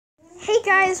Hey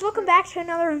guys, welcome back to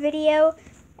another video,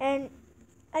 and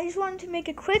I just wanted to make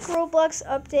a quick Roblox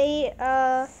update.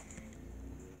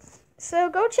 So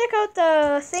go check out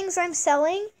the things I'm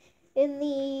selling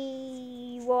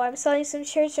I'm selling some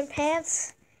shirts and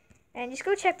pants, and just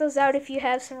go check those out if you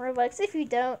have some Robux. If you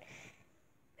don't,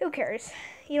 who cares?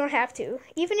 You don't have to.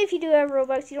 Even if you do have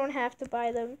Robux, you don't have to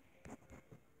buy them.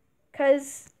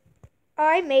 Because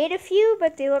I made a few,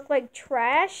 but they look like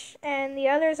trash, and the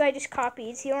others I just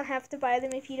copied, so you don't have to buy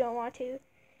them if you don't want to.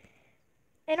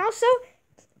 And also,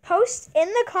 post in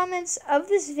the comments of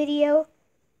this video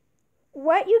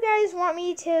what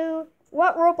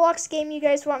Roblox game you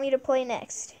guys want me to play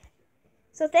next.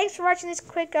 So thanks for watching this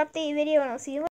quick update video, and I'll see you later.